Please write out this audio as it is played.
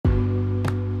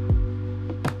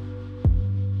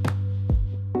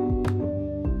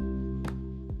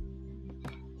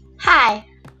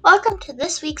Welcome to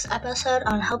this week's episode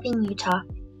on Helping Utah.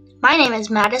 My name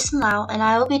is Madison Lau, and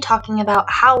I will be talking about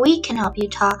how we can help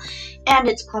Utah and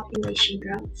its population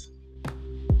growth.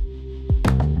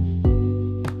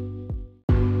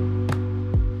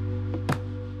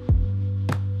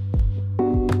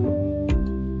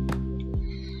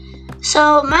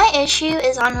 So my issue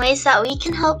is on ways that we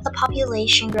can help the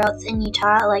population growth in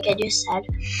Utah, like I just said.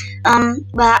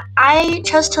 But I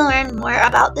chose to learn more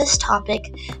about this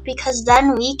topic because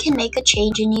then we can make a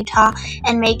change in Utah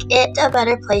and make it a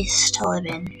better place to live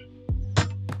in.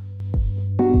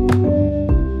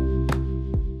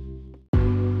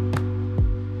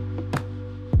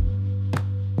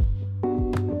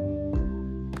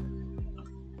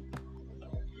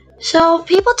 So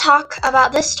people talk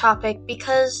about this topic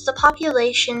because the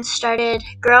population started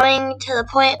growing to the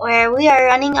point where we are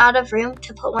running out of room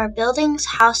to put more buildings,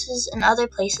 houses, and other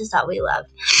places that we love.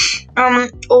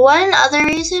 One other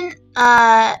reason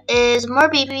is more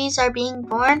babies are being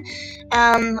born,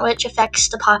 which affects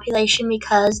the population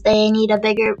because they need a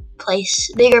bigger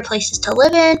places to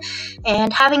live in,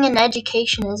 and having an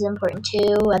education is important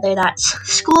too, whether that's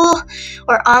school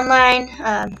or online /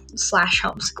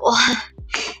 homeschool.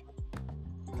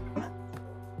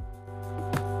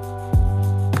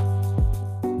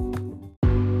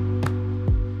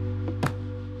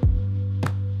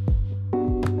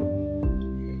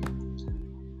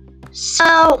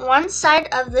 So one side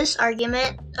of this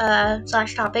argument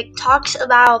 / topic talks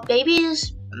about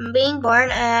babies being born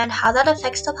and how that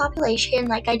affects the population,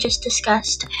 like I just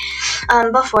discussed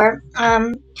before.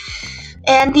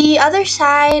 And the other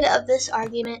side of this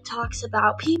argument talks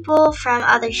about people from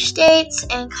other states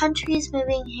and countries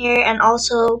moving here, and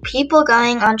also people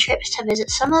going on trips to visit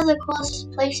some of the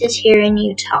coolest places here in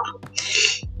Utah.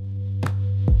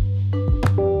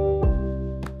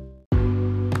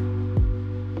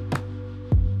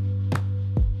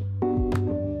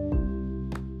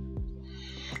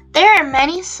 There are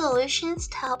many solutions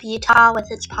to help Utah with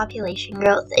its population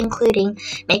growth, including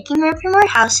making room for more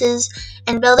houses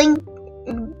and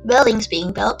buildings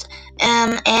being built,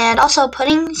 and also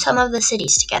putting some of the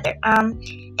cities together.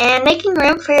 And making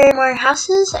room for more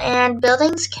houses and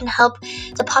buildings can help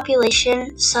the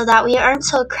population so that we aren't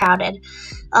so crowded.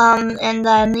 And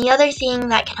then the other thing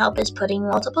that can help is putting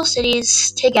multiple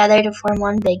cities together to form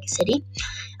one big city.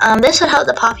 This would help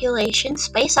the population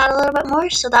space out a little bit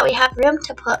more so that we have room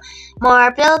to put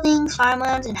more buildings,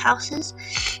 farmlands, and houses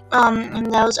in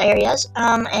those areas.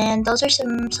 And those are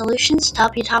some solutions to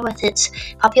help Utah with its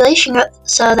population growth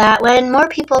so that when more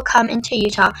people come into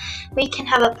Utah, we can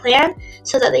have a plan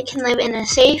so that they can live in a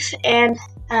safe and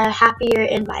happier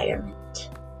environment.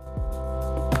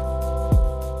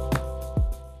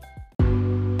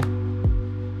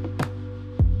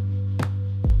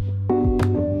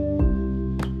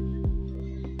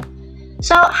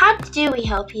 So how do we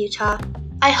help Utah?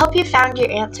 I hope you found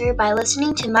your answer by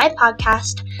listening to my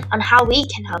podcast on how we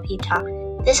can help Utah.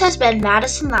 This has been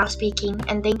Madison Lau speaking,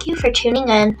 and thank you for tuning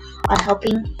in on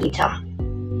Helping Utah.